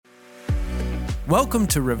Welcome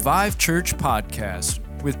to Revive Church Podcast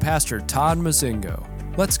with Pastor Todd Mazingo.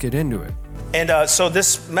 Let's get into it. And so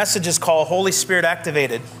this message is called Holy Spirit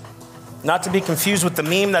Activated. Not to be confused with the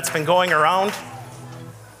meme that's been going around.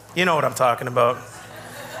 You know what I'm talking about.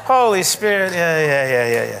 Holy Spirit,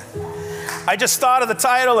 yeah. I just thought of the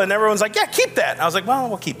title and everyone's like, yeah, keep that. I was like, well,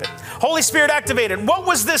 we'll keep it. Holy Spirit Activated. What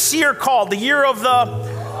was this year called? The year of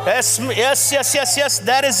the... Yes,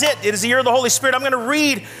 that is it. It is the year of the Holy Spirit. I'm going to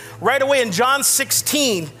read right away in John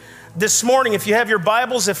 16 this morning. If you have your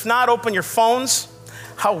Bibles, if not, open your phones.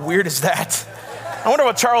 How weird is that? I wonder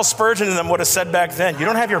what Charles Spurgeon and them would have said back then. You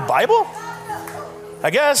don't have your Bible? I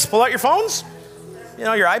guess, pull out your phones. You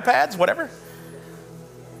know, your iPads, whatever.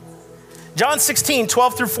 John 16,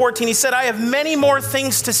 12 through 14, he said, I have many more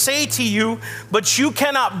things to say to you, but you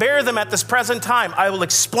cannot bear them at this present time. I will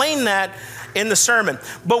explain that in the sermon.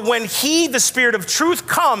 But when he, the Spirit of truth,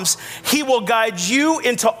 comes, he will guide you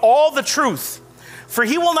into all the truth. For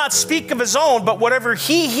he will not speak of his own, but whatever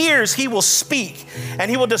he hears, he will speak,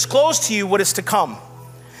 and he will disclose to you what is to come.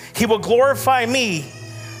 He will glorify me,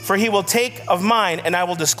 for he will take of mine, and I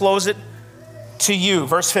will disclose it to you.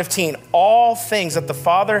 Verse 15, all things that the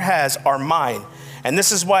Father has are mine. And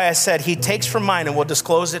this is why I said he takes from mine and will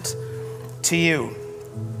disclose it to you.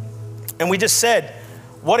 And we just said,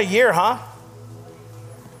 what a year, huh?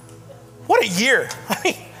 What a year. I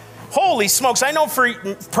mean, holy smokes. I know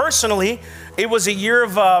personally, it was a year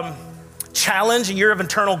of challenge, a year of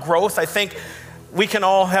internal growth. I think we can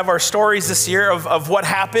all have our stories this year of what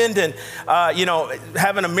happened and,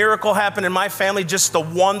 having a miracle happen in my family, just the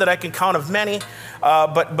one that I can count of many,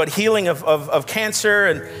 but healing of cancer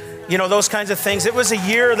and, those kinds of things. It was a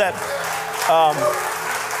year that,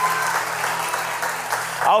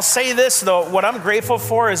 I'll say this though, what I'm grateful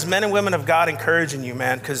for is men and women of God encouraging you,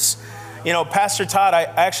 man, because, Pastor Todd, I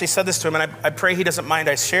actually said this to him, and I pray he doesn't mind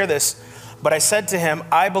I share this, but I said to him,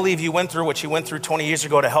 I believe you went through what you went through 20 years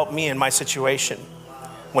ago to help me in my situation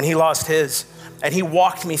when he lost his. And he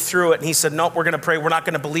walked me through it, and he said, nope, we're going to pray. We're not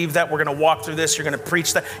going to believe that. We're going to walk through this. You're going to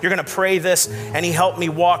preach that. You're going to pray this. And he helped me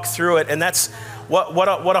walk through it. And that's what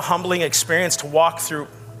a humbling experience to walk through,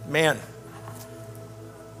 man.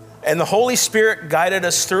 And the Holy Spirit guided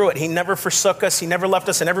us through it. He never forsook us. He never left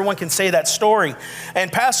us. And everyone can say that story.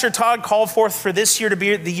 And Pastor Todd called forth for this year to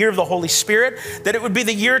be the year of the Holy Spirit, that it would be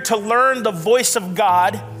the year to learn the voice of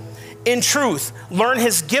God in truth, learn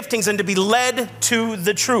his giftings, and to be led to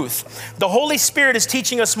the truth. The Holy Spirit is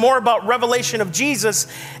teaching us more about revelation of Jesus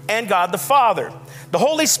and God the Father. The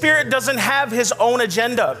Holy Spirit doesn't have his own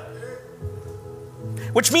agenda,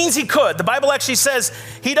 which means he could. The Bible actually says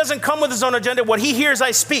he doesn't come with his own agenda. What he hears,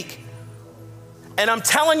 I speak. And I'm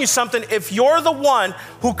telling you something, if you're the one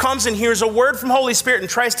who comes and hears a word from Holy Spirit and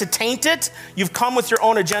tries to taint it, you've come with your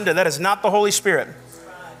own agenda. That is not the Holy Spirit.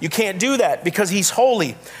 You can't do that because he's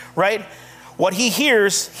holy, right? What he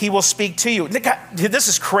hears, he will speak to you. This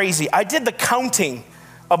is crazy. I did the counting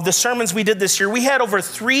of the sermons we did this year. We had over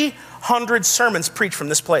 300 sermons preached from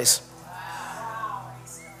this place.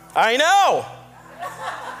 I know.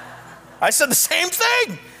 I said the same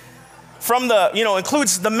thing. From the,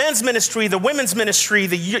 includes the men's ministry, the women's ministry,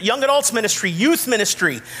 the young adults ministry, youth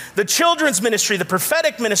ministry, the children's ministry, the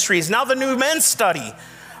prophetic ministries, now the new men's study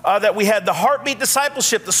that we had, the Heartbeat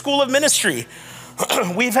Discipleship, the School of Ministry.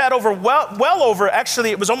 We've had well over,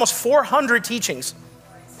 actually, it was almost 400 teachings.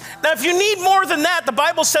 Now, if you need more than that, the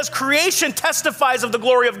Bible says creation testifies of the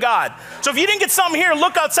glory of God. So if you didn't get something here,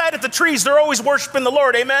 look outside at the trees. They're always worshiping the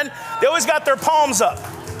Lord, amen? They always got their palms up,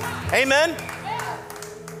 amen?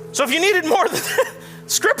 So if you needed more than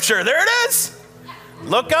scripture, there it is.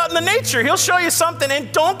 Look out in the nature. He'll show you something.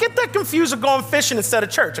 And don't get that confused with going fishing instead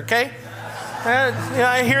of church, okay?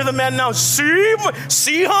 I hear the men now, see,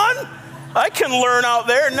 hon? I can learn out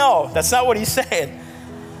there. No, that's not what he's saying.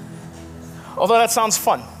 Although that sounds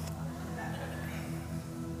fun.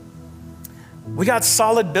 We got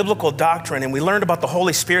solid biblical doctrine, and we learned about the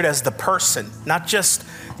Holy Spirit as the person, not just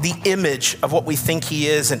the image of what we think he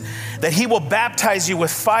is, and that he will baptize you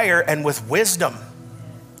with fire and with wisdom.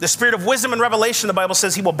 The spirit of wisdom and revelation, the Bible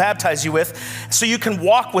says he will baptize you with, so you can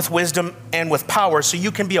walk with wisdom and with power, so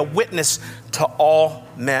you can be a witness to all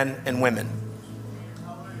men and women.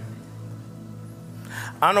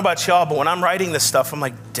 I don't know about y'all, but when I'm writing this stuff, I'm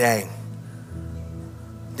like, dang.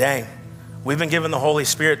 We've been given the Holy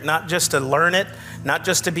Spirit not just to learn it, not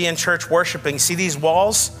just to be in church worshiping. See these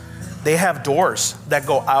walls? They have doors that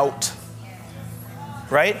go out,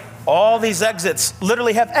 right? All these exits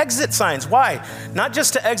literally have exit signs. Why? Not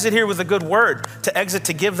just to exit here with a good word, to exit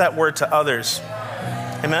to give that word to others.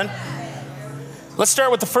 Amen? Let's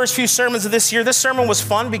start with the first few sermons of this year. This sermon was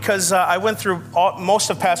fun because I went through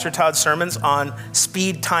most of Pastor Todd's sermons on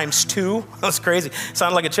speed times 2. That was crazy.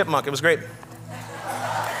 Sounded like a chipmunk. It was great.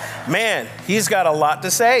 Man, he's got a lot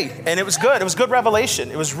to say, and it was good. It was good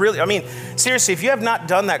revelation. It was really, seriously, if you have not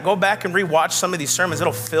done that, go back and rewatch some of these sermons.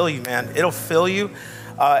 It'll fill you, man. It'll fill you.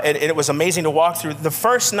 And it was amazing to walk through. The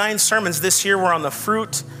first 9 sermons this year were on the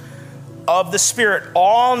fruit of the Spirit.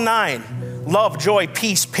 All 9. Love, joy,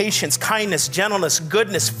 peace, patience, kindness, gentleness,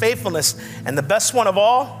 goodness, faithfulness, and the best one of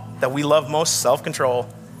all that we love most, self-control.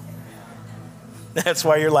 That's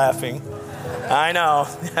why you're laughing. I know.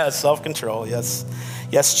 Yeah, self-control. Yes.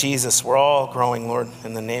 Yes, Jesus. We're all growing, Lord,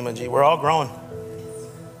 in the name of Jesus. We're all growing.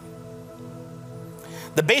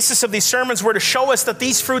 The basis of these sermons were to show us that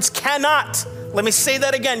these fruits cannot, let me say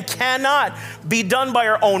that again, cannot be done by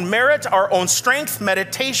our own merit, our own strength,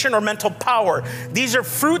 meditation, or mental power. These are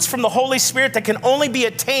fruits from the Holy Spirit that can only be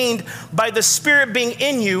attained by the Spirit being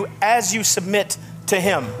in you as you submit to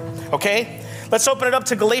Him. Okay? Let's open it up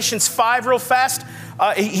to Galatians 5 real fast.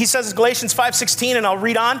 He says Galatians 5:16, and I'll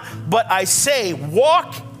read on. But I say,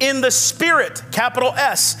 walk in the Spirit, capital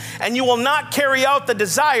S, and you will not carry out the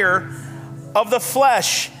desire of the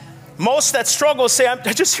flesh. Most that struggle say, I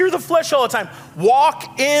just hear the flesh all the time.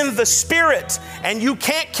 Walk in the Spirit, and you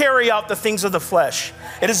can't carry out the things of the flesh.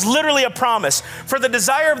 It is literally a promise. For the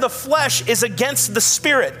desire of the flesh is against the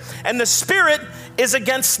Spirit, and the Spirit is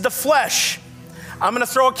against the flesh. I'm going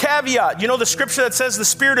to throw a caveat. You know the scripture that says the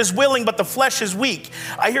Spirit is willing, but the flesh is weak.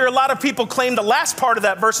 I hear a lot of people claim the last part of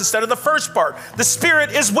that verse instead of the first part. The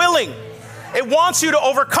Spirit is willing. It wants you to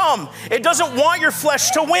overcome. It doesn't want your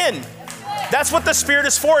flesh to win. That's what the Spirit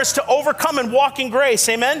is for, is to overcome and walk in grace.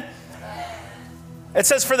 Amen? It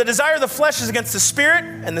says, for the desire of the flesh is against the Spirit,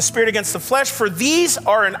 and the Spirit against the flesh. For these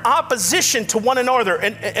are in opposition to one another,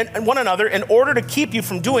 and one another in order to keep you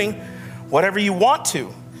from doing whatever you want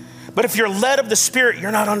to. But if you're led of the Spirit,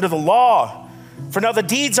 you're not under the law. For now the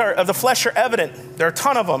deeds of the flesh are evident. There are a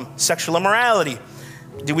ton of them. Sexual immorality.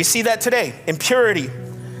 Do we see that today? Impurity.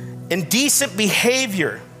 Indecent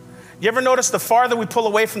behavior. You ever notice the farther we pull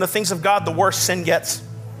away from the things of God, the worse sin gets?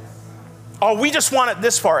 Oh, we just want it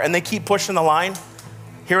this far, and they keep pushing the line.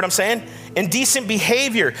 Hear what I'm saying? Indecent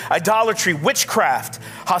behavior, idolatry, witchcraft,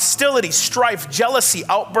 hostility, strife, jealousy,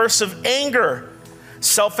 outbursts of anger,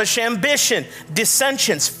 selfish ambition,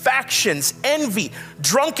 dissensions, factions, envy,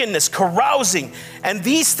 drunkenness, carousing, and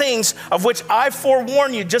these things of which I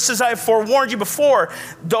forewarn you, just as I have forewarned you before,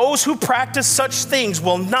 those who practice such things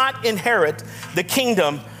will not inherit the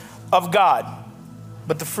kingdom of God.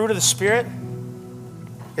 But the fruit of the Spirit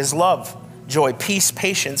is love, joy, peace,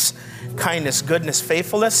 patience, kindness, goodness,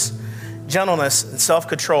 faithfulness, gentleness, and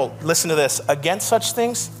self-control. Listen to this. Against such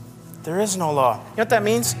things, there is no law. You know what that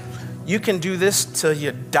means? You can do this till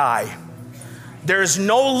you die. There is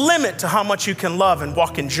no limit to how much you can love and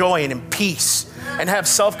walk in joy and in peace and have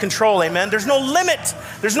self-control, amen? There's no limit.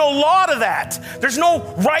 There's no law to that. There's no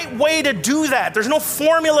right way to do that. There's no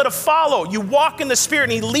formula to follow. You walk in the Spirit,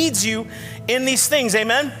 and He leads you in these things,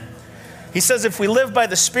 amen? He says if we live by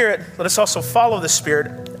the Spirit, let us also follow the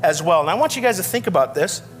Spirit as well. And I want you guys to think about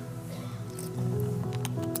this.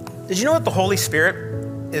 Did you know that the Holy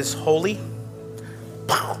Spirit is holy?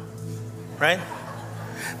 Right?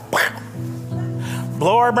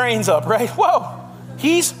 Blow our brains up, right? Whoa.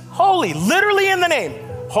 He's holy, literally in the name,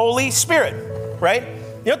 Holy Spirit, right?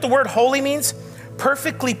 You know what the word holy means?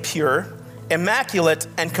 Perfectly pure, immaculate,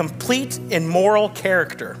 and complete in moral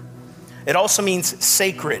character. It also means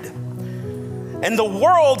sacred. And the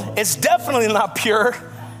world is definitely not pure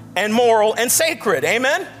and moral and sacred,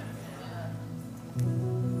 amen?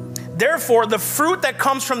 Therefore, the fruit that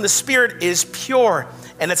comes from the Spirit is pure,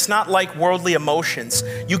 and it's not like worldly emotions.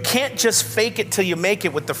 You can't just fake it till you make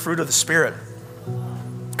it with the fruit of the Spirit.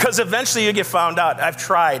 Because eventually you get found out. I've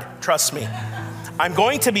tried, trust me. I'm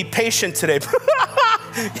going to be patient today.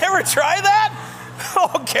 You ever try that?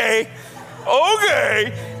 Okay.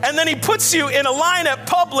 And then he puts you in a line at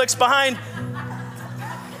Publix behind,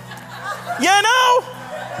 you know?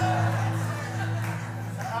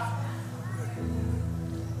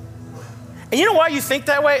 And you know why you think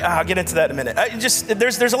that way? I'll get into that in a minute.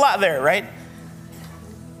 There's a lot there, right?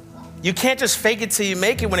 You can't just fake it till you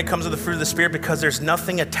make it when it comes to the fruit of the Spirit, because there's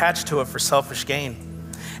nothing attached to it for selfish gain.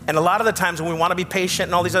 And a lot of the times when we want to be patient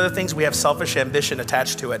and all these other things, we have selfish ambition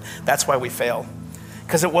attached to it. That's why we fail.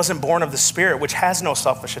 Because it wasn't born of the Spirit, which has no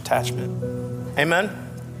selfish attachment. Amen?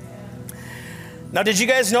 Now, did you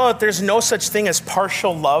guys know that there's no such thing as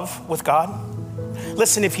partial love with God?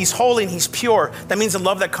 Listen, if he's holy and he's pure, that means the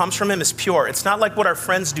love that comes from him is pure. It's not like what our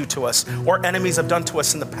friends do to us or enemies have done to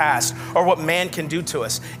us in the past or what man can do to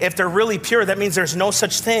us. If they're really pure, that means there's no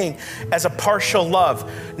such thing as a partial love.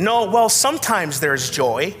 No, well, sometimes there's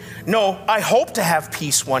joy. No, I hope to have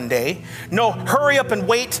peace one day. No, hurry up and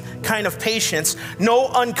wait kind of patience. No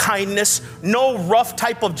unkindness. No rough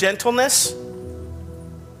type of gentleness.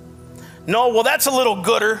 No, well, that's a little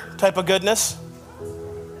gooder type of goodness.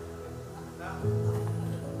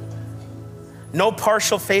 No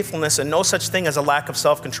partial faithfulness and no such thing as a lack of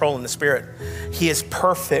self-control in the Spirit. He is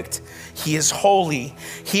perfect. He is holy.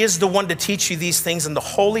 He is the one to teach you these things, and the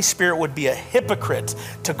Holy Spirit would be a hypocrite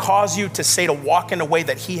to cause you to say to walk in a way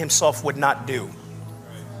that he himself would not do.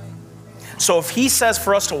 So if he says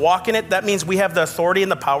for us to walk in it, that means we have the authority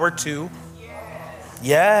and the power to.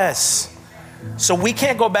 Yes. So we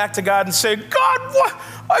can't go back to God and say, God, what?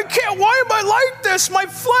 I can't, why am I like this? My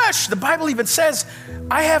flesh. The Bible even says,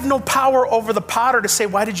 I have no power over the potter to say,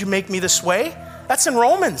 why did you make me this way? That's in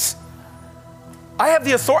Romans. I have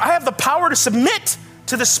the authority, I have the power to submit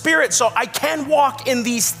to the Spirit so I can walk in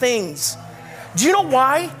these things. Do you know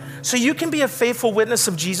why? So you can be a faithful witness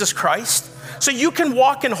of Jesus Christ. So you can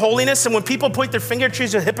walk in holiness, and when people point their finger at you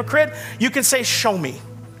as a hypocrite, you can say, show me.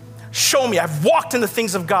 Show me. I've walked in the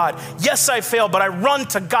things of God. Yes, I failed, but I run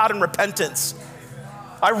to God in repentance.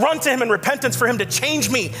 I run to him in repentance for him to change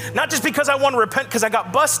me. Not just because I want to repent because I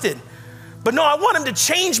got busted. But no, I want him to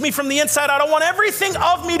change me from the inside out. I want everything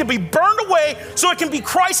of me to be burned away so it can be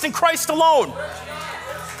Christ and Christ alone.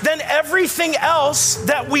 Then everything else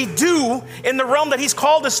that we do in the realm that he's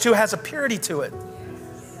called us to has a purity to it.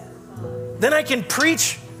 Then I can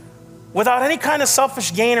preach without any kind of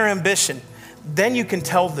selfish gain or ambition. Then you can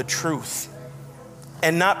tell the truth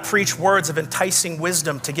and not preach words of enticing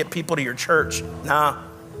wisdom to get people to your church. Nah,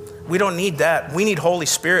 we don't need that. We need Holy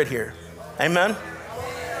Spirit here. Amen?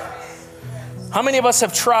 How many of us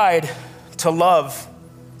have tried to love,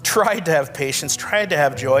 tried to have patience, tried to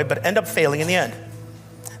have joy, but end up failing in the end?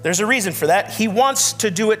 There's a reason for that. He wants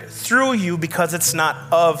to do it through you because it's not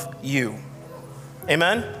of you.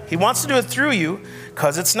 Amen? He wants to do it through you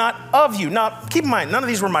because it's not of you. Now, keep in mind, none of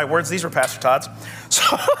these were my words. These were Pastor Todd's. So,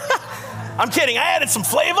 I'm kidding. I added some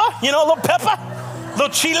flavor, a little pepper, a little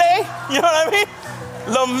chile, you know what I mean? A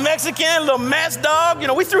little Mexican, a little mass dog.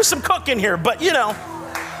 We threw some cook in here, but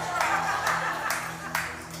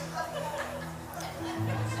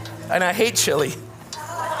And I hate chili.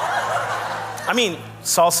 I mean,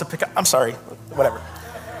 salsa pica. I'm sorry, whatever.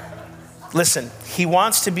 Listen, he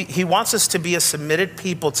wants us to be a submitted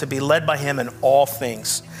people, to be led by him in all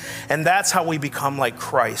things. And that's how we become like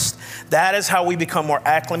Christ. That is how we become more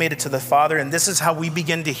acclimated to the Father. And this is how we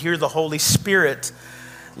begin to hear the Holy Spirit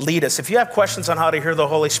lead us. If you have questions on how to hear the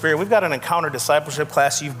Holy Spirit, we've got an encounter discipleship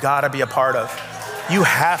class you've got to be a part of. You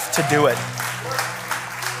have to do it.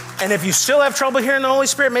 And if you still have trouble hearing the Holy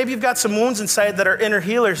Spirit, maybe you've got some wounds inside that our inner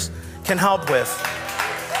healers can help with.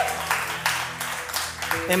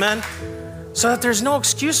 Amen? So that there's no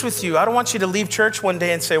excuse with you. I don't want you to leave church one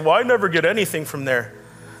day and say, well, I never get anything from there.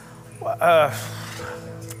 I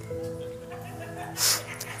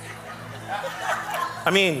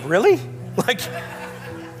mean, really?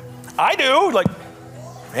 I do.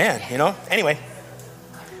 Man, Anyway.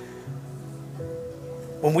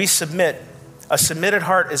 When we submit, a submitted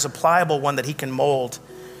heart is a pliable one that he can mold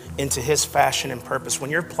into his fashion and purpose. When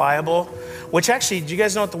you're pliable, which actually, do you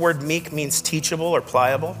guys know what the word meek means? Teachable or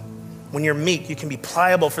pliable? When you're meek, you can be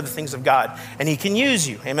pliable for the things of God, and he can use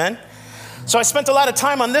you. Amen? So I spent a lot of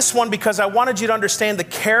time on this one because I wanted you to understand the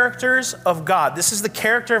characters of God. This is the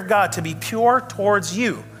character of God, to be pure towards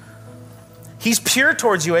you. He's pure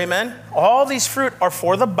towards you, amen? All these fruit are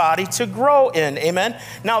for the body to grow in, amen?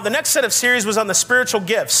 Now, the next set of series was on the spiritual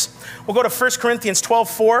gifts. We'll go to 1 Corinthians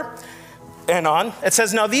 12:4 and on. It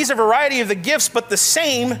says, now these are variety of the gifts, but the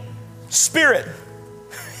same Spirit.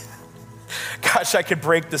 Gosh, I could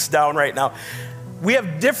break this down right now. We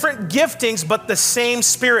have different giftings, but the same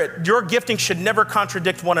Spirit. Your gifting should never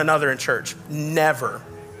contradict one another in church. Never.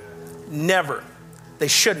 Never. They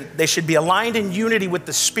shouldn't. They should be aligned in unity with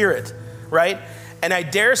the Spirit, right? And I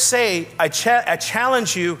dare say, I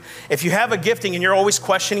challenge you, if you have a gifting and you're always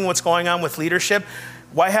questioning what's going on with leadership,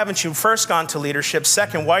 why haven't you first gone to leadership?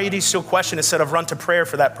 Second, why do you still question instead of run to prayer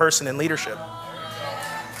for that person in leadership?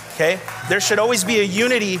 Okay? There should always be a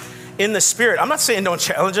unity in the Spirit. I'm not saying don't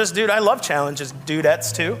challenge us, dude. I love challenges,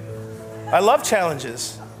 dudettes too. I love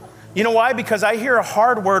challenges. You know why? Because I hear a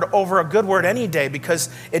hard word over a good word any day because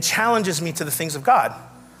it challenges me to the things of God.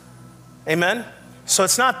 Amen? So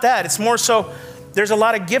it's not that. It's more so there's a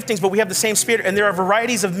lot of giftings, but we have the same Spirit, and there are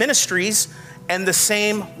varieties of ministries and the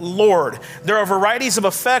same Lord. There are varieties of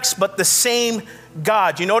effects, but the same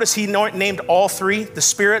God. You notice he named all three, the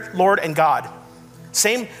Spirit, Lord, and God.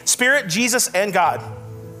 Same Spirit, Jesus, and God.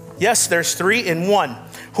 Yes, there's three in one,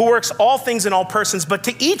 who works all things in all persons, but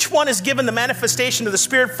to each one is given the manifestation of the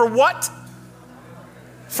Spirit for what?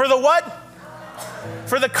 For the what?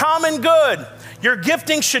 For the common good. Your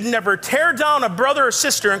gifting should never tear down a brother or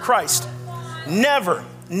sister in Christ. Never,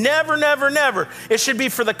 never, never, never. It should be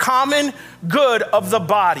for the common good of the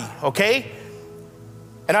body, okay?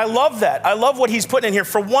 And I love that. I love what he's putting in here.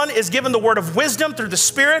 For one is given the word of wisdom through the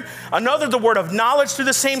Spirit, another the word of knowledge through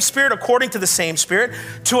the same Spirit according to the same Spirit,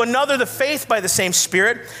 to another the faith by the same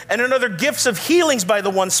Spirit, and another gifts of healings by the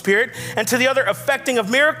one Spirit, and to the other effecting of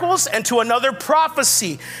miracles, and to another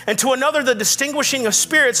prophecy, and to another the distinguishing of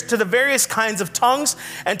spirits, to the various kinds of tongues,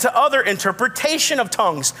 and to other interpretation of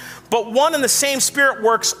tongues. But one and the same Spirit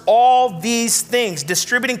works all these things,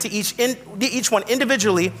 distributing to each one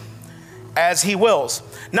individually as he wills.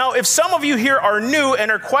 Now, if some of you here are new and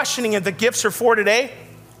are questioning if the gifts are for today,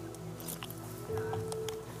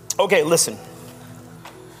 okay, listen.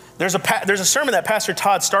 There's a sermon that Pastor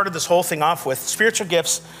Todd started this whole thing off with. Spiritual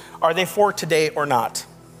gifts, are they for today or not?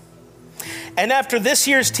 And after this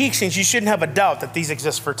year's teachings, you shouldn't have a doubt that these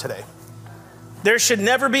exist for today. There should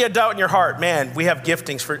never be a doubt in your heart, man, we have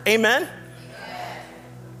giftings for, amen?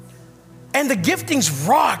 And the giftings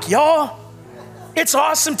rock, y'all. It's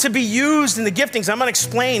awesome to be used in the giftings. I'm going to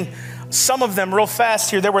explain some of them real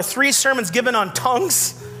fast here. There were 3 sermons given on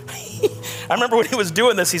tongues. I remember when he was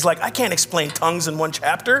doing this, he's like, I can't explain tongues in one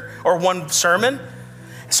chapter or one sermon.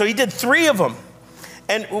 So he did 3 of them.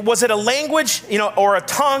 And was it a language, or a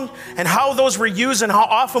tongue, and how those were used, and how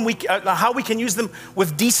often how we can use them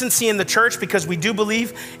with decency in the church, because we do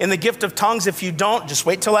believe in the gift of tongues. If you don't, just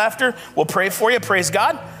wait till after. We'll pray for you. Praise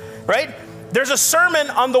God, right? There's a sermon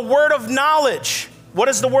on the word of knowledge. What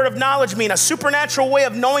does the word of knowledge mean? A supernatural way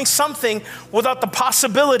of knowing something without the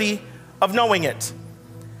possibility of knowing it.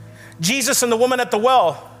 Jesus and the woman at the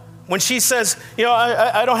well, when she says,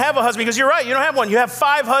 I don't have a husband, because you're right, you don't have one. You have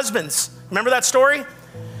 5 husbands. Remember that story?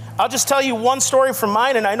 I'll just tell you one story from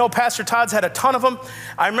mine, and I know Pastor Todd's had a ton of them.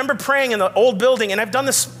 I remember praying in the old building, and I've done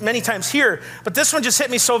this many times here, but this one just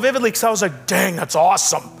hit me so vividly because I was like, dang, that's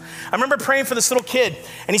awesome. I remember praying for this little kid,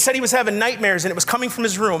 and he said he was having nightmares, and it was coming from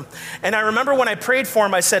his room. And I remember when I prayed for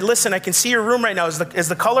him, I said, listen, I can see your room right now. Is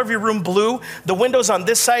the color of your room blue? The window's on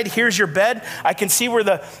this side. Here's your bed. I can see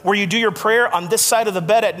where you do your prayer on this side of the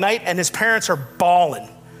bed at night, and his parents are bawling.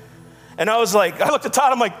 And I was like, I looked at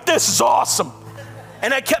Todd, I'm like, this is awesome.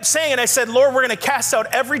 And I kept saying, and I said, Lord, we're going to cast out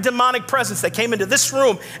every demonic presence that came into this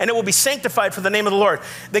room, and it will be sanctified for the name of the Lord.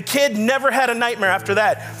 The kid never had a nightmare after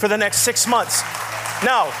that for the next 6 months.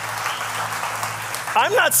 Now,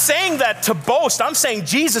 I'm not saying that to boast. I'm saying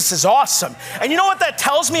Jesus is awesome. And you know what that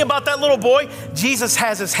tells me about that little boy? Jesus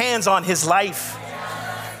has his hands on his life.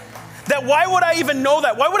 That why would I even know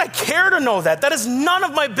that? Why would I care to know that? That is none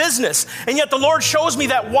of my business. And yet the Lord shows me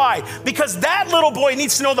that. Why? Because that little boy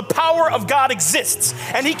needs to know the power of God exists,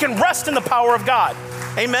 and he can rest in the power of God.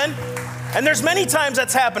 Amen? And there's many times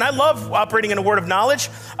that's happened. I love operating in a word of knowledge.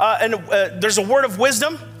 There's a word of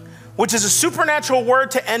wisdom, which is a supernatural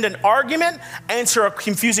word to end an argument, answer a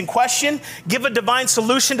confusing question, give a divine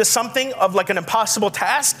solution to something of like an impossible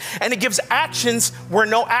task, and it gives actions where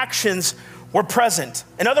no actions were present.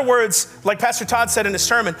 In other words, like Pastor Todd said in his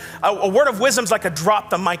sermon, a word of wisdom is like a drop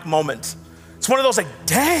the mic moment. It's one of those like,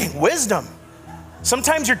 dang, wisdom.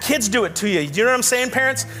 Sometimes your kids do it to you. Do you know what I'm saying,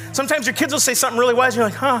 parents? Sometimes your kids will say something really wise, and you're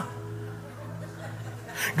like, huh.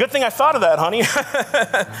 Good thing I thought of that, honey.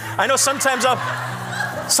 I know sometimes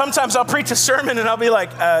I'll preach a sermon and I'll be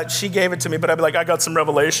like, she gave it to me, but I'll be like, I got some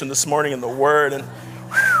revelation this morning in the word, and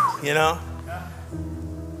whew,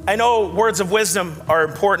 I know words of wisdom are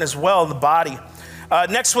important as well in the body.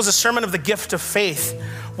 Next was a sermon of the gift of faith,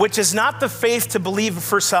 which is not the faith to believe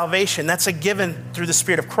for salvation. That's a given through the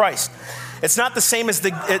Spirit of Christ. It's not the same as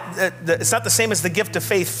the gift of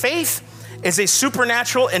faith. Faith is a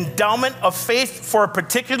supernatural endowment of faith for a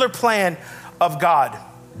particular plan of God.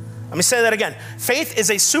 Let me say that again. Faith is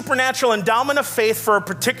a supernatural endowment of faith for a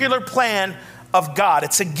particular plan of God.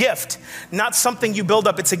 It's a gift, not something you build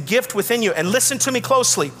up. It's a gift within you. And listen to me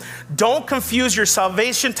closely. Don't confuse your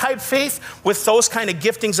salvation type faith with those kind of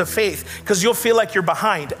giftings of faith, because you'll feel like you're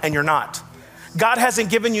behind and you're not. God hasn't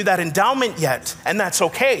given you that endowment yet, and that's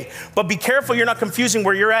okay. But be careful you're not confusing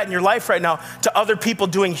where you're at in your life right now to other people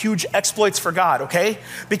doing huge exploits for God, okay?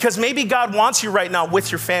 Because maybe God wants you right now with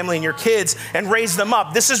your family and your kids and raise them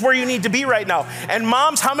up. This is where you need to be right now. And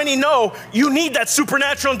moms, how many know you need that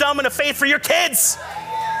supernatural endowment of faith for your kids?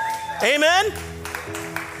 Amen?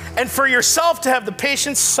 And for yourself to have the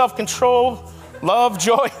patience, self-control, love,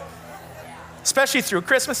 joy, especially through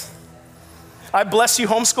Christmas. I bless you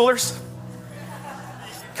homeschoolers,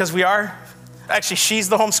 because we are. Actually, she's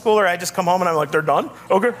the homeschooler. I just come home and I'm like, they're done?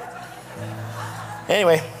 Okay.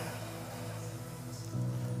 Anyway,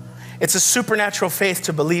 it's a supernatural faith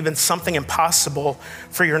to believe in something impossible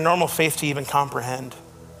for your normal faith to even comprehend.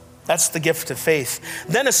 That's the gift of faith.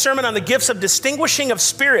 Then a sermon on the gifts of distinguishing of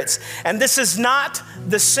spirits. And this is not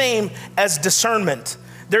the same as discernment.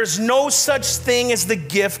 There's no such thing as the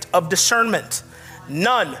gift of discernment.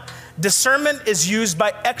 None. Discernment is used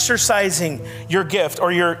by exercising your gift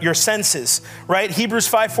or your senses, right? Hebrews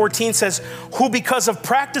 5:14 says, who because of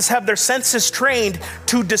practice have their senses trained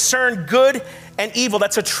to discern good and evil.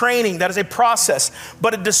 That's a training, that is a process.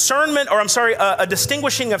 But a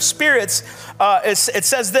distinguishing of spirits, it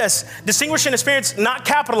says this, distinguishing of spirits, not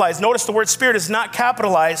capitalized. Notice the word spirit is not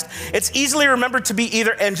capitalized. It's easily remembered to be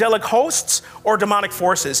either angelic hosts or demonic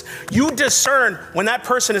forces. You discern when that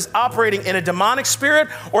person is operating in a demonic spirit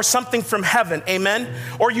or something from heaven, amen?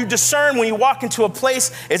 Or you discern when you walk into a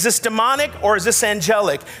place, is this demonic or is this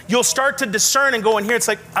angelic? You'll start to discern and go in here, it's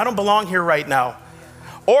like, I don't belong here right now.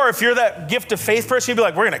 Or if you're that gift of faith person, you'd be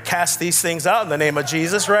like, we're going to cast these things out in the name of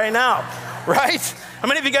Jesus right now, right? How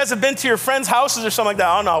many of you guys have been to your friends' houses or something like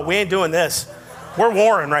that? Oh, no, we ain't doing this. We're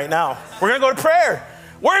warring right now. We're going to go to prayer.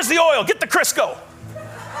 Where's the oil? Get the Crisco.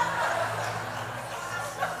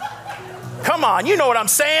 Come on, you know what I'm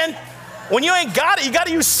saying. When you ain't got it, you got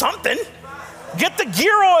to use something. Get the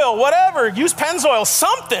gear oil, whatever. Use Pennzoil,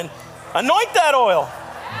 something. Anoint that oil.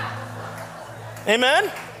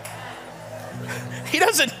 Amen?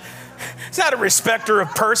 He's not a respecter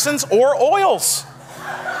of persons or oils.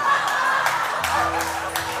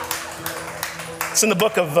 It's in the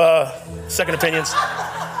book of Second Opinions.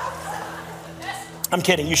 I'm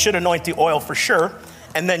kidding. You should anoint the oil for sure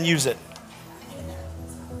and then use it.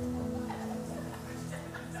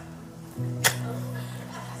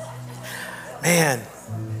 Man,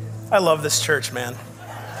 I love this church, man.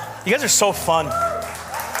 You guys are so fun.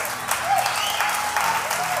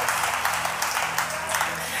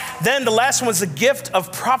 Then the last one was the gift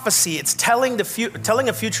of prophecy. It's telling of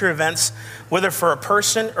future events, whether for a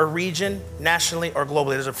person or region, nationally or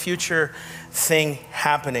globally. There's a future thing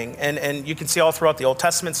happening. And you can see all throughout the Old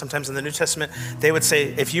Testament, sometimes in the New Testament, they would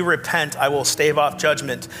say, if you repent, I will stave off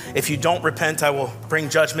judgment. If you don't repent, I will bring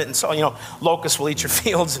judgment. And so, locusts will eat your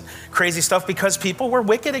fields and crazy stuff because people were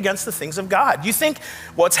wicked against the things of God. You think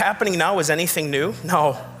what's happening now is anything new?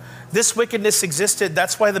 No. This wickedness existed.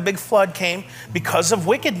 That's why the big flood came, because of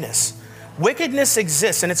wickedness. Wickedness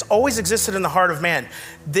exists, and it's always existed in the heart of man.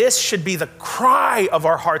 This should be the cry of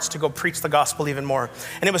our hearts to go preach the gospel even more.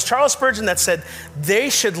 And it was Charles Spurgeon that said, they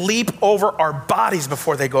should leap over our bodies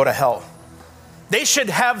before they go to hell. They should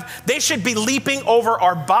be leaping over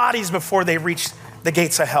our bodies before they reach the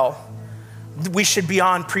gates of hell. We should be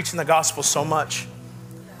on preaching the gospel so much.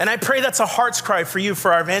 And I pray that's a heart's cry for you,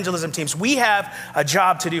 for our evangelism teams. We have a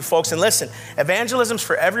job to do, folks. And listen, evangelism's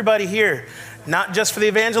for everybody here, not just for the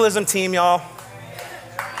evangelism team, y'all.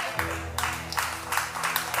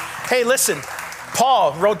 Hey, listen,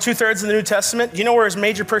 Paul wrote 2/3 of the New Testament. You know where his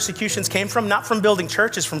major persecutions came from? Not from building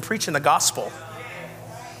churches, from preaching the gospel.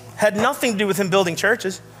 Had nothing to do with him building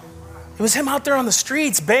churches. It was him out there on the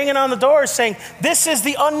streets, banging on the doors, saying, this is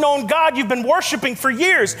the unknown God you've been worshiping for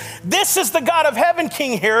years. This is the God of heaven,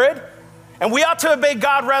 King Herod. And we ought to obey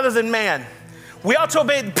God rather than man. We ought to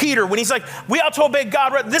obey Peter when he's like, we ought to obey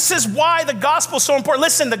God. This is why the gospel is so important.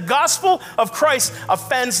 Listen, the gospel of Christ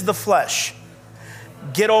offends the flesh.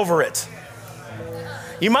 Get over it.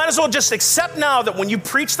 You might as well just accept now that when you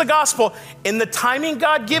preach the gospel, in the timing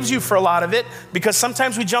God gives you for a lot of it, because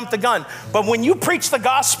sometimes we jump the gun, but when you preach the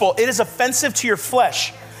gospel, it is offensive to your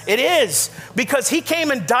flesh. It is, because he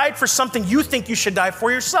came and died for something you think you should die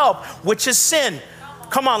for yourself, which is sin.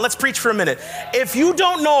 Come on, let's preach for a minute. If you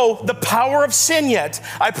don't know the power of sin yet,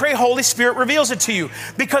 I pray Holy Spirit reveals it to you,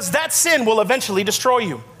 because that sin will eventually destroy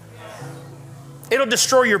you. It'll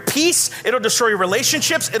destroy your peace. It'll destroy your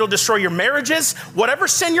relationships. It'll destroy your marriages. Whatever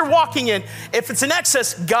sin you're walking in, if it's in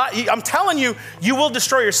excess, God, I'm telling you, you will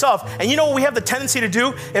destroy yourself. And you know what we have the tendency to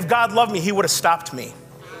do? If God loved me, he would have stopped me.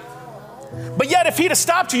 But yet, if he'd have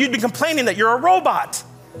stopped you, you'd be complaining that you're a robot.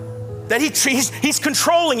 That he's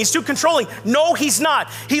controlling. He's too controlling. No, he's not.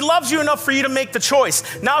 He loves you enough for you to make the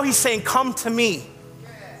choice. Now he's saying, come to me.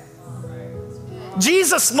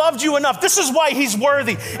 Jesus loved you enough. This is why he's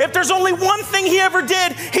worthy. If there's only one thing he ever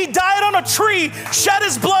did, he died on a tree, shed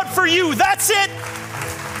his blood for you. That's it.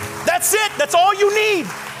 That's it. That's all you need.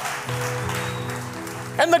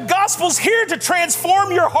 And the gospel's here to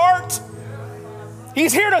transform your heart.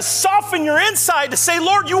 He's here to soften your inside, to say,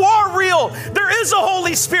 Lord, you are real. There is a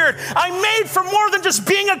Holy Spirit. I'm made for more than just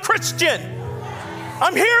being a Christian.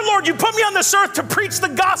 I'm here, Lord. You put me on this earth to preach the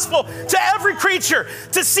gospel to every creature,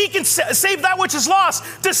 to seek and save that which is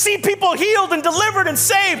lost, to see people healed and delivered and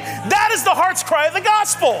saved. That is the heart's cry of the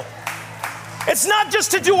gospel. It's not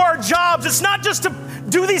just to do our jobs. It's not just to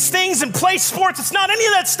do these things and play sports. It's not any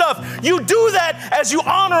of that stuff. You do that as you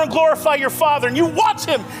honor and glorify your Father, and you watch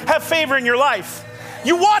him have favor in your life.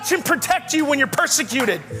 You watch him protect you when you're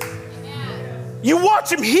persecuted. You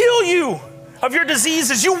watch him heal you of your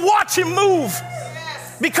diseases. You watch him move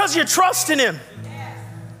because you trust in him.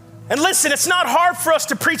 And listen, it's not hard for us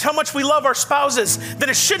to preach how much we love our spouses. Then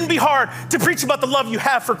it shouldn't be hard to preach about the love you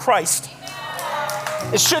have for Christ.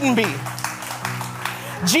 It shouldn't be.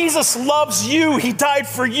 Jesus loves you. He died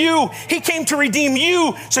for you. He came to redeem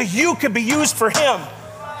you so you could be used for him.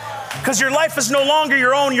 Because your life is no longer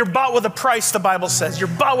your own. You're bought with a price, the Bible says. You're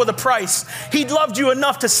bought with a price. He loved you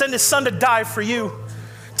enough to send his son to die for you,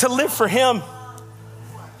 to live for him.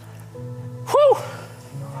 Whew.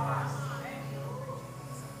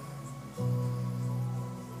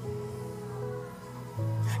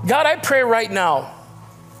 God, I pray right now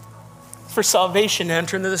for salvation to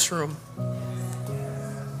enter into this room.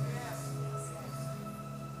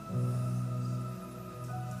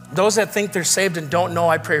 Those that think they're saved and don't know,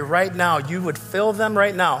 I pray right now you would fill them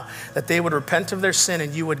right now, that they would repent of their sin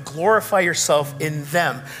and you would glorify yourself in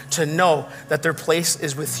them to know that their place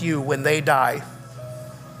is with you when they die.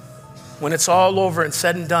 When it's all over and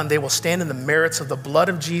said and done, they will stand in the merits of the blood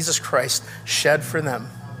of Jesus Christ shed for them.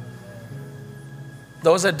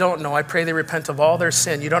 Those that don't know, I pray they repent of all their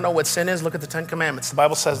sin. You don't know what sin is? Look at the 10 Commandments. The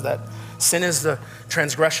Bible says that. Sin is the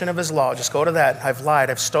transgression of his law. Just go to that. I've lied,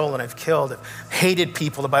 I've stolen, I've killed, I've hated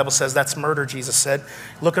people. The Bible says that's murder, Jesus said.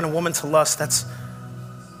 Looking a woman to lust, that's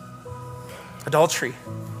adultery.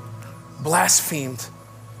 Blasphemed.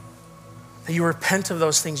 That you repent of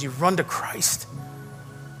those things. You run to Christ.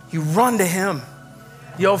 You run to him.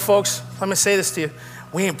 Yo, folks, let me say this to you.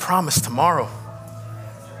 We ain't promised tomorrow.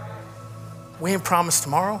 We ain't promised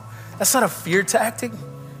tomorrow. That's not a fear tactic. You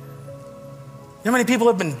know how many people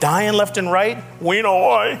have been dying left and right? We know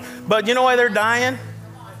why. But you know why they're dying?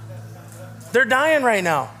 They're dying right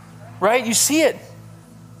now, right? You see it.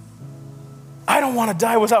 I don't want to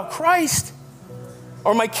die without Christ.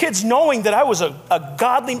 Or my kids knowing that I was a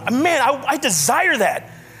godly, man, I desire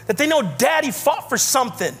that they know Daddy fought for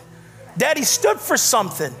something. Daddy stood for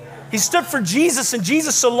something. He stood for Jesus and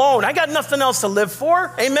Jesus alone. I got nothing else to live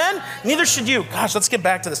for. Amen? Neither should you. Gosh, let's get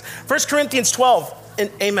back to this. 1 Corinthians 12.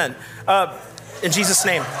 Amen. In Jesus'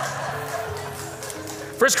 name.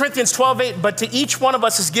 1 Corinthians 12:8. But to each one of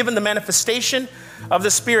us is given the manifestation of the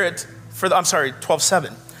Spirit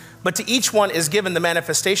 12:7. But to each one is given the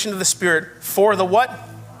manifestation of the Spirit for the what?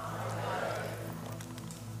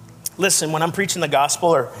 Listen, when I'm preaching the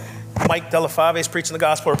gospel, or Mike Delafave is preaching the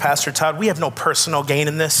gospel, or Pastor Todd, we have no personal gain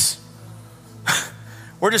in this.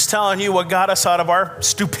 We're just telling you what got us out of our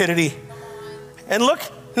stupidity. And look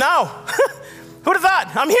now, who'd have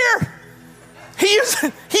thought? I'm here. He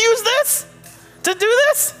used this to do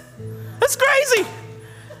this? That's crazy.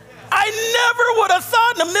 I never would have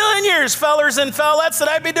thought in a million years, fellers and fellettes, that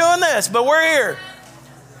I'd be doing this, but we're here,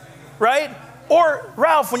 right? Or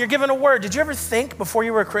Ralph, when you're given a word, did you ever think before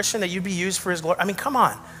you were a Christian that you'd be used for his glory? I mean, come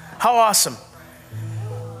on. How awesome.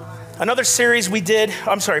 Another series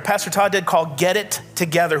Pastor Todd did called Get It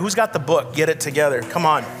Together. Who's got the book, Get It Together? Come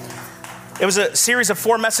on. It was a series of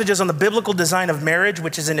 4 messages on the biblical design of marriage,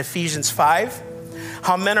 which is in Ephesians 5.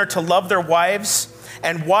 How men are to love their wives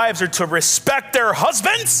and wives are to respect their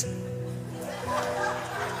husbands.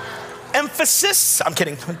 Emphasis. I'm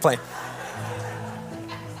kidding. I'm playing.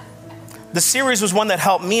 The series was one that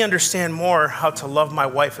helped me understand more how to love my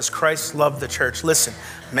wife as Christ loved the church. Listen,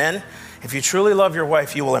 men, if you truly love your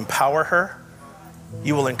wife, you will empower her,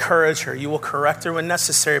 you will encourage her, you will correct her when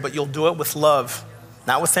necessary, but you'll do it with love,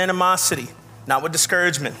 not with animosity, not with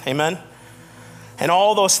discouragement. Amen? And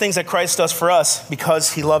all those things that Christ does for us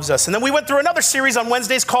because he loves us. And then we went through another series on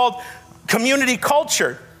Wednesdays called Community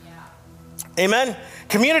Culture. Amen?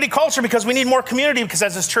 Community culture, because we need more community, because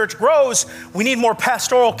as this church grows, we need more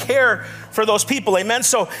pastoral care for those people. Amen?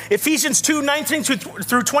 So Ephesians 2:19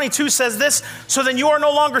 through 22 says this, so then you are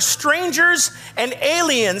no longer strangers and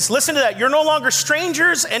aliens. Listen to that. You're no longer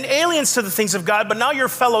strangers and aliens to the things of God, but now you're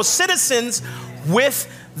fellow citizens with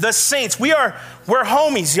the saints. We're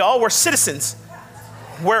homies, y'all. We're citizens.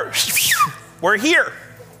 We're here.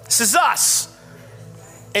 This is us.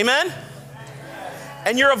 Amen?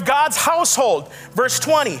 And you're of God's household. Verse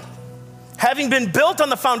 20, having been built on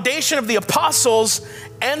the foundation of the apostles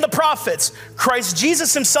and the prophets, Christ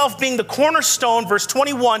Jesus himself being the cornerstone, verse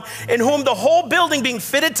 21, in whom the whole building being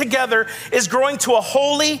fitted together is growing to a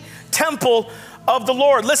holy temple of the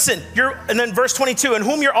Lord. Listen, and then verse 22, in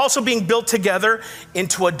whom you're also being built together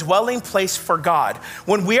into a dwelling place for God.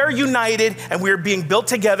 When we are united and we are being built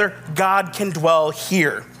together, God can dwell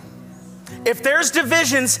here. If there's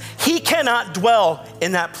divisions, he cannot dwell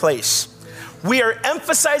in that place. We are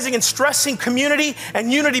emphasizing and stressing community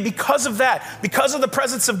and unity because of that, because of the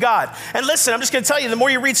presence of God. And listen, I'm just going to tell you, the more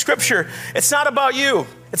you read scripture, it's not about you.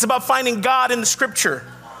 It's about finding God in the scripture,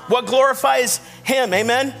 what glorifies him.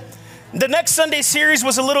 Amen. The next Sunday series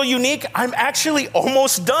was a little unique. I'm actually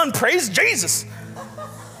almost done. Praise Jesus.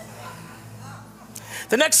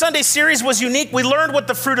 The next Sunday series was unique. We learned what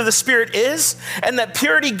the fruit of the Spirit is and that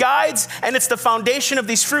purity guides, and it's the foundation of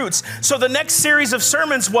these fruits. So the next series of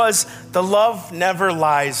sermons was the Love Never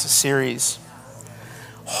Lies series.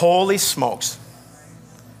 Holy smokes.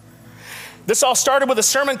 This all started with a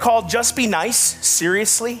sermon called Just Be Nice.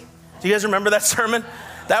 Seriously? Do you guys remember that sermon?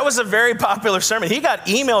 That was a very popular sermon. He got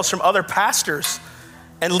emails from other pastors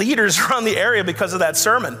and leaders around the area because of that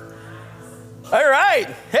sermon. All right.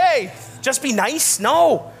 Hey, just be nice?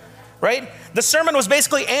 No, right? The sermon was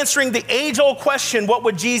basically answering the age-old question, what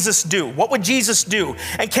would Jesus do? What would Jesus do?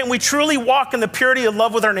 And can we truly walk in the purity of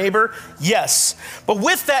love with our neighbor? Yes. But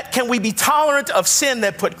with that, can we be tolerant of sin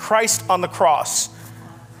that put Christ on the cross?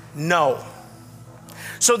 No.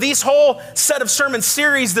 So these whole set of sermon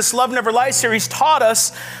series, this Love Never Lies series, taught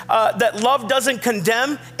us that love doesn't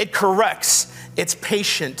condemn, it corrects. It's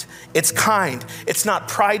patient, it's kind, it's not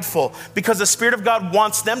prideful, because the Spirit of God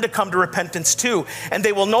wants them to come to repentance too. And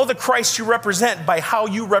they will know the Christ you represent by how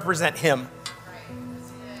you represent him.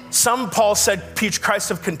 Some, Paul said, preach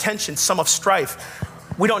Christ of contention, some of strife.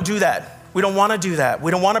 We don't do that. We don't want to do that.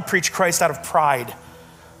 We don't want to preach Christ out of pride.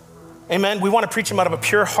 Amen. We want to preach him out of a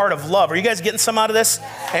pure heart of love. Are you guys getting some out of this?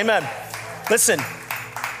 Amen. Listen,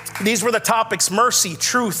 these were the topics: mercy,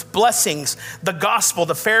 truth, blessings, the gospel,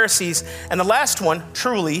 the Pharisees. And the last one,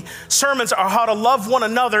 truly, sermons are how to love one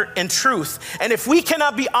another in truth. And if we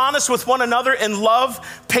cannot be honest with one another in love,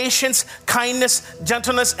 patience, kindness,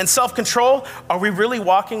 gentleness, and self-control, are we really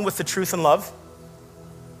walking with the truth and love?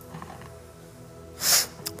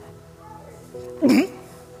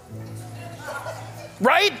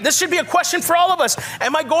 Right? This should be a question for all of us.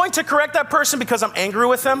 Am I going to correct that person because I'm angry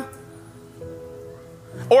with them?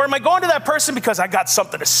 Or am I going to that person because I got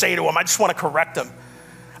something to say to them? I just want to correct them.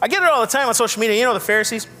 I get it all the time on social media. You know the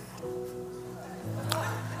Pharisees?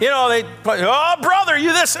 You know, they, oh, brother,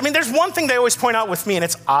 you this. I mean, there's one thing they always point out with me, and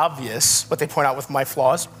it's obvious what they point out with my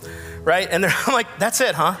flaws, right? And I'm like, that's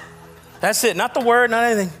it, huh? That's it. Not the word, not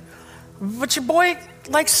anything. But your boy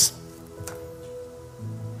likes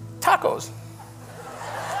tacos.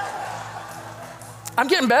 I'm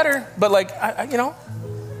getting better, but like, you know.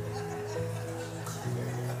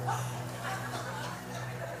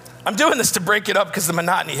 I'm doing this to break it up because the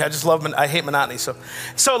monotony. I hate monotony.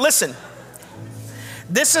 So listen,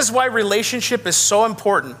 this is why relationship is so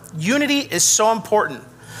important. Unity is so important.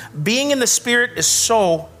 Being in the Spirit is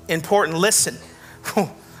so important. Listen,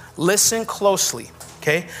 listen closely,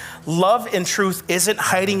 okay? Love and truth isn't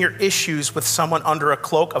hiding your issues with someone under a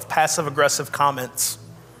cloak of passive-aggressive comments.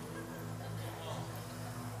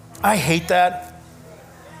 I hate that.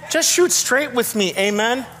 Just shoot straight with me,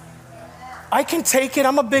 amen? I can take it.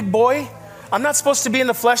 I'm a big boy. I'm not supposed to be in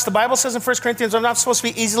the flesh. The Bible says in 1 Corinthians, I'm not supposed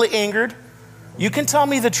to be easily angered. You can tell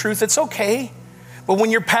me the truth. It's okay. But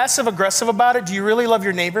when you're passive aggressive about it, do you really love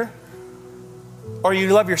your neighbor? Or you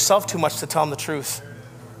love yourself too much to tell them the truth?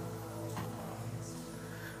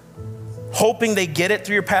 Hoping they get it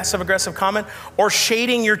through your passive aggressive comment, or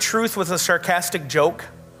shading your truth with a sarcastic joke?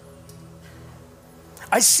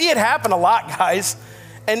 I see it happen a lot, guys.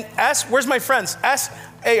 And ask, where's my friends? Ask,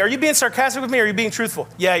 hey, are you being sarcastic with me or are you being truthful?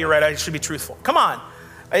 Yeah, you're right. I should be truthful. Come on.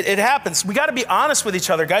 It happens. We got to be honest with each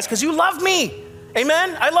other, guys, because you love me.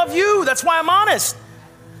 Amen? I love you. That's why I'm honest.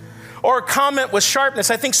 Or a comment with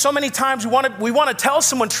sharpness. I think so many times we want to tell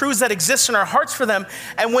someone truths that exist in our hearts for them.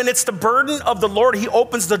 And when it's the burden of the Lord, he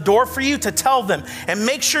opens the door for you to tell them. And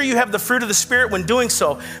make sure you have the fruit of the Spirit when doing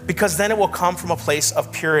so, because then it will come from a place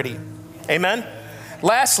of purity. Amen?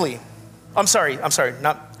 Lastly,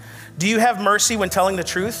 do you have mercy when telling the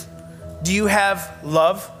truth? Do you have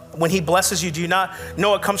love when he blesses you? Do you not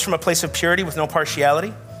know it comes from a place of purity with no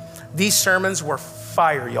partiality? These sermons were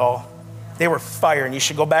fire, y'all. They were fire, and you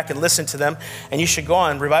should go back and listen to them, and you should go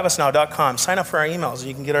on reviveusnow.com, sign up for our emails, and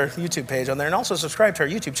you can get our YouTube page on there, and also subscribe to our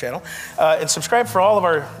YouTube channel, and subscribe for all of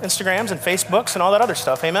our Instagrams and Facebooks and all that other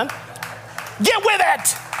stuff, amen? Get with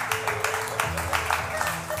it!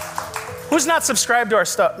 Who's not subscribed to our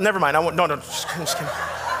stuff? Never mind. I'm just kidding.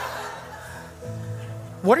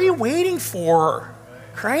 What are you waiting for?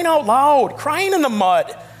 Crying out loud, crying in the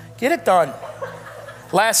mud. Get it done.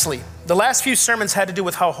 Lastly, the last few sermons had to do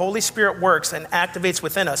with how Holy Spirit works and activates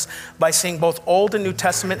within us by seeing both Old and New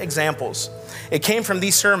Testament examples. It came from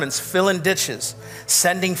these sermons: filling ditches,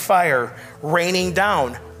 sending fire, raining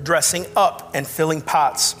down, dressing up, and filling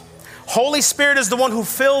pots. Holy Spirit is the one who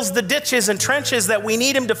fills the ditches and trenches that we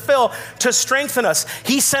need him to fill to strengthen us.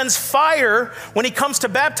 He sends fire when he comes to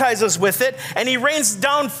baptize us with it, and he rains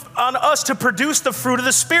down on us to produce the fruit of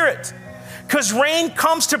the Spirit. Because rain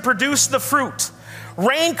comes to produce the fruit.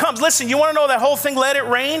 Rain comes. Listen, you want to know that whole thing, let it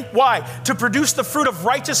rain? Why? To produce the fruit of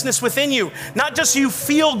righteousness within you. Not just so you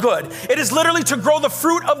feel good. It is literally to grow the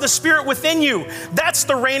fruit of the Spirit within you. That's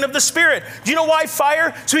the rain of the Spirit. Do you know why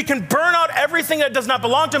fire? So he can burn out everything that does not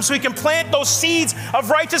belong to him, so he can plant those seeds of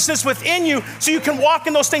righteousness within you so you can walk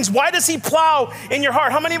in those things. Why does he plow in your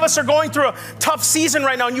heart? How many of us are going through a tough season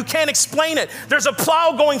right now and you can't explain it? There's a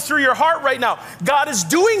plow going through your heart right now. God is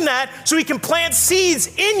doing that so he can plant seeds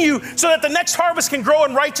in you so that the next harvest can grow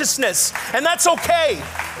in righteousness. And that's okay.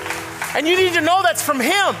 And you need to know that's from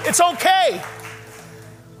him. It's okay.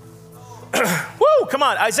 Woo, come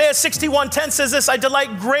on. Isaiah 61:10 says this: I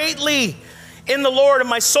delight greatly in the Lord, and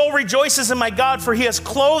my soul rejoices in my God, for he has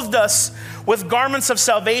clothed us with garments of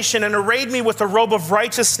salvation and arrayed me with a robe of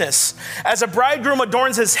righteousness. As a bridegroom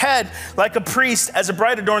adorns his head like a priest, as a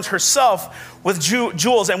bride adorns herself with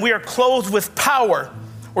jewels, and we are clothed with power.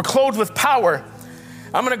 We're clothed with power.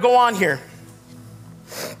 I'm going to go on here.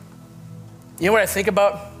 You know what I think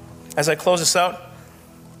about as I close this out?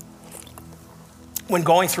 When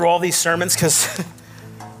going through all these sermons, because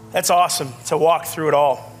that's awesome to walk through it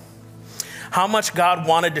all. How much God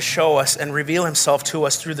wanted to show us and reveal himself to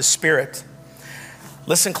us through the Spirit.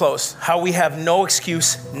 Listen close. How we have no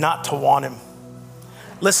excuse not to want him.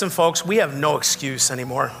 Listen, folks, we have no excuse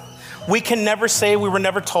anymore. We can never say we were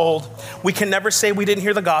never told. We can never say we didn't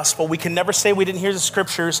hear the gospel. We can never say we didn't hear the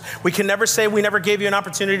scriptures. We can never say we never gave you an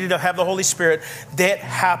opportunity to have the Holy Spirit. That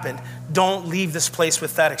happened. Don't leave this place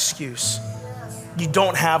with that excuse. You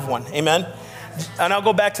don't have one. Amen? And I'll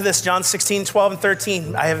go back to this, John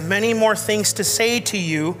 16:12-13. I have many more things to say to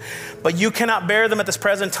you, but you cannot bear them at this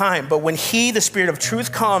present time. But when he, the Spirit of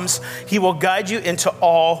truth, comes, he will guide you into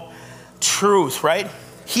all truth, right?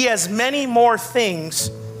 He has many more things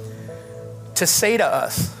to say to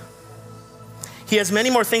us. He has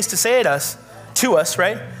many more things to say to us,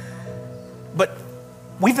 right? But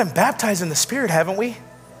we've been baptized in the Spirit, haven't we?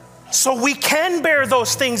 So we can bear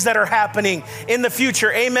those things that are happening in the future.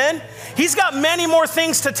 Amen? He's got many more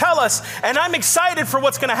things to tell us. And I'm excited for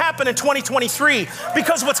what's going to happen in 2023.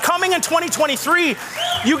 Because what's coming in 2023,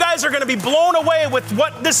 you guys are going to be blown away with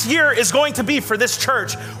what this year is going to be for this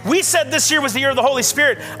church. We said this year was the year of the Holy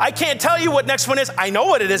Spirit. I can't tell you what next one is. I know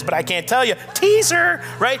what it is, but I can't tell you. Teaser,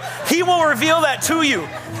 right? He will reveal that to you.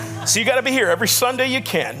 So you got to be here every Sunday you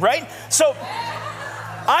can, right? So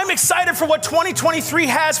I'm excited for what 2023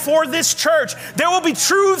 has for this church. There will be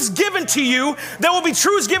truths given to you. There will be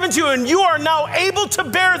truths given to you, and you are now able to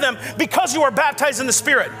bear them because you are baptized in the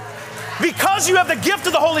Spirit. Because you have the gift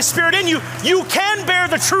of the Holy Spirit in you, you can bear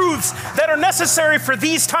the truths that are necessary for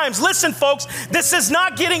these times. Listen, folks, this is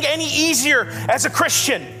not getting any easier as a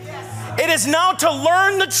Christian. It is now to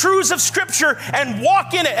learn the truths of Scripture and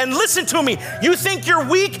walk in it. And listen to me. You think you're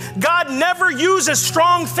weak? God never uses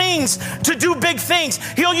strong things to do big things.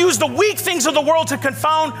 He'll use the weak things of the world to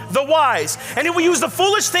confound the wise. And he will use the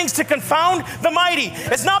foolish things to confound the mighty.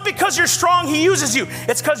 It's not because you're strong he uses you.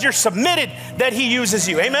 It's because you're submitted that he uses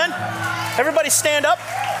you. Amen? Everybody stand up.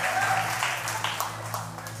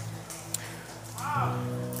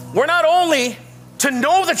 We're not only to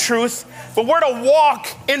know the truth, but we're to walk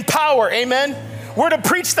in power, amen? We're to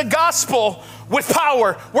preach the gospel with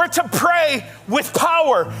power. We're to pray with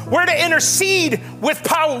power. We're to intercede with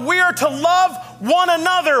power. We are to love one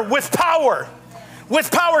another with power. With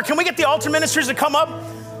power. Can we get the altar ministers to come up?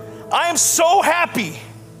 I am so happy.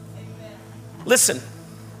 Listen,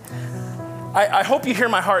 I hope you hear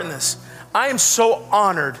my heart in this. I am so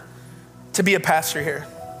honored to be a pastor here.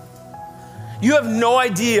 You have no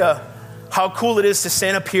idea how cool it is to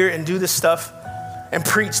stand up here and do this stuff and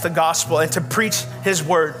preach the gospel and to preach his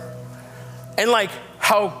word. And like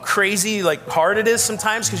how crazy, like hard it is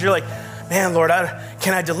sometimes because you're like, man, Lord,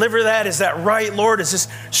 can I deliver that? Is that right, Lord? Is this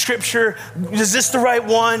scripture? Is this the right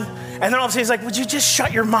one? And then all of a sudden he's like, would you just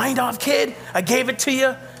shut your mind off, kid? I gave it to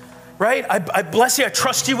you, right? I bless you. I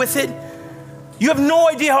trust you with it. You have no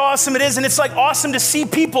idea how awesome it is. And it's like awesome to see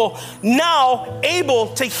people now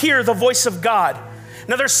able to hear the voice of God.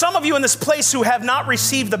 Now, there's some of you in this place who have not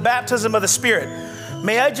received the baptism of the Spirit.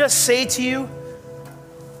 May I just say to you,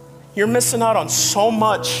 you're missing out on so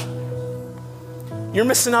much. You're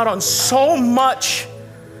missing out on so much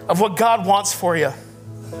of what God wants for you.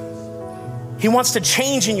 He wants to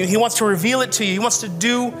change in you. He wants to reveal it to you. He wants to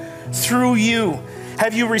do through you.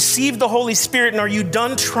 Have you received the Holy Spirit, and are you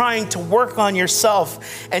done trying to work on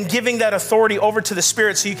yourself and giving that authority over to the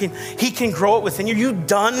Spirit so He can grow it within you? Are you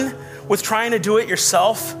done with trying to do it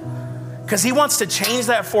yourself? Because He wants to change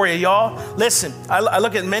that for you, y'all. Listen, I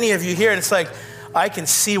look at many of you here, and it's like, I can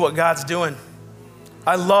see what God's doing.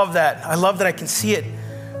 I love that. I love that I can see it.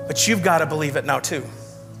 But you've got to believe it now too.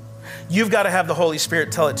 You've got to have the Holy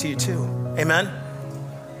Spirit tell it to you too. Amen?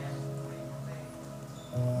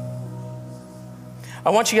 I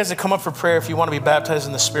want you guys to come up for prayer if you want to be baptized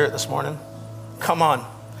in the Spirit this morning. Come on.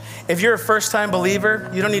 If you're a first-time believer,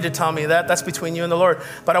 you don't need to tell me that. That's between you and the Lord.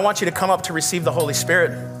 But I want you to come up to receive the Holy Spirit.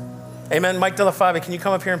 Amen? Mike De La Fave, can you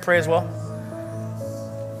come up here and pray as well?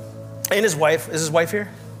 And his wife. Is his wife here?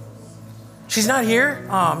 She's not here?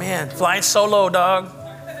 Oh, man. Flying solo, dog.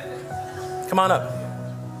 Come on up.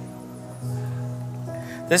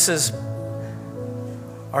 This is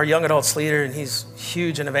our young adults leader, and he's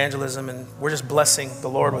huge in evangelism, and we're just blessing the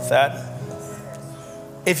Lord with that.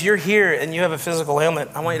 If you're here and you have a physical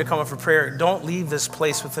ailment, I want you to come up for prayer. Don't leave this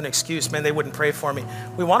place with an excuse. Man, they wouldn't pray for me.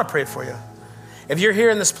 We want to pray for you. If you're here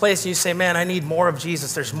in this place and you say, man, I need more of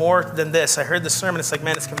Jesus. There's more than this. I heard the sermon. It's like,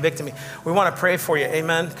 man, it's convicting me. We want to pray for you.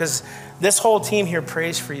 Amen. Because this whole team here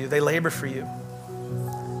prays for you. They labor for you.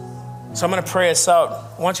 So I'm going to pray us out.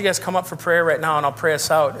 I want you guys to come up for prayer right now, and I'll pray us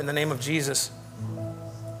out in the name of Jesus.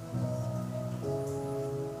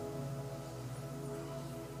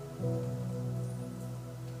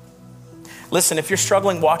 Listen, if you're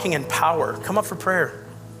struggling walking in power, come up for prayer.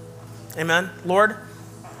 Amen. Lord,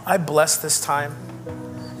 I bless this time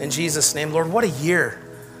in Jesus' name. Lord, what a year.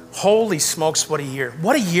 Holy smokes, what a year.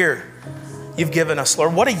 What a year you've given us,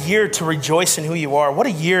 Lord. What a year to rejoice in who you are. What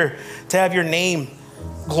a year to have your name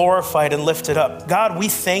glorified and lifted up. God, we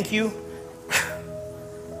thank you.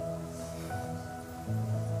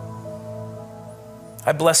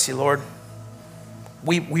 I bless you, Lord.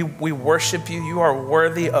 We worship you. You are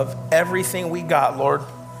worthy of everything we got, Lord.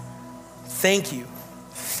 Thank you.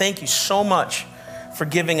 Thank you so much for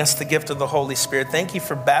giving us the gift of the Holy Spirit. Thank you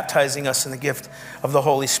for baptizing us in the gift of the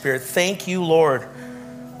Holy Spirit. Thank you, Lord,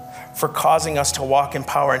 for causing us to walk in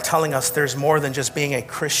power and telling us there's more than just being a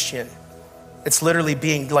Christian. It's literally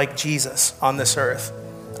being like Jesus on this earth.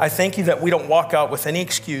 I thank you that we don't walk out with any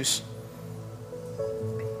excuse.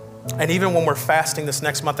 And even when we're fasting this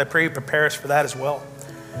next month, I pray you prepare us for that as well.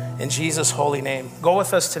 In Jesus' holy name. Go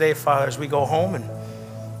with us today, Father, as we go home, and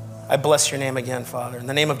I bless your name again, Father. In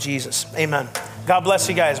the name of Jesus, amen. God bless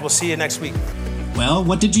you guys. We'll see you next week. Well,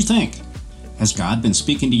 what did you think? Has God been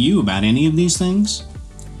speaking to you about any of these things?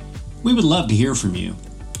 We would love to hear from you.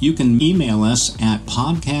 You can email us at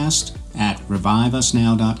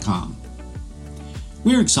podcast@reviveusnow.com.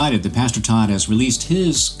 We're excited that Pastor Todd has released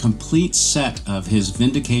his complete set of his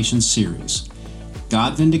Vindication series.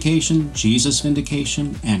 God Vindication, Jesus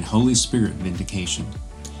Vindication, and Holy Spirit Vindication.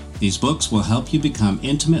 These books will help you become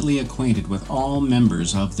intimately acquainted with all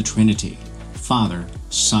members of the Trinity, Father,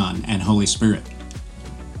 Son, and Holy Spirit.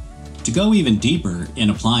 To go even deeper in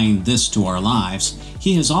applying this to our lives,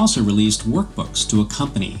 he has also released workbooks to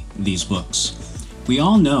accompany these books. We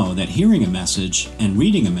all know that hearing a message and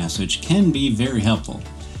reading a message can be very helpful,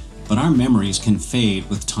 but our memories can fade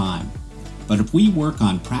with time. But if we work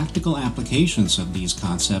on practical applications of these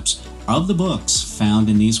concepts of the books found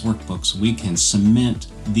in these workbooks, we can cement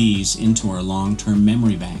these into our long-term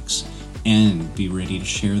memory banks and be ready to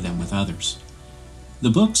share them with others. The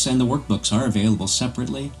books and the workbooks are available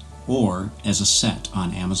separately or as a set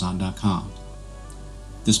on Amazon.com.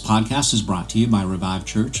 This podcast is brought to you by Revive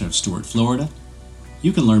Church of Stuart, Florida.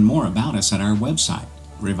 You can learn more about us at our website,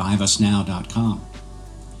 reviveusnow.com.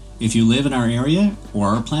 If you live in our area or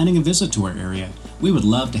are planning a visit to our area, we would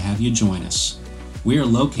love to have you join us. We are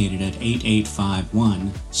located at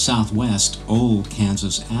 8851 Southwest Old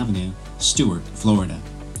Kansas Avenue, Stuart, Florida.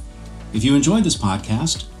 If you enjoyed this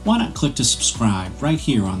podcast, why not click to subscribe right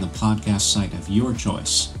here on the podcast site of your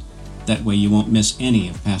choice? That way you won't miss any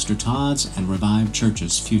of Pastor Todd's and Revive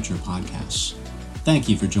Church's future podcasts. Thank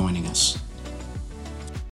you for joining us.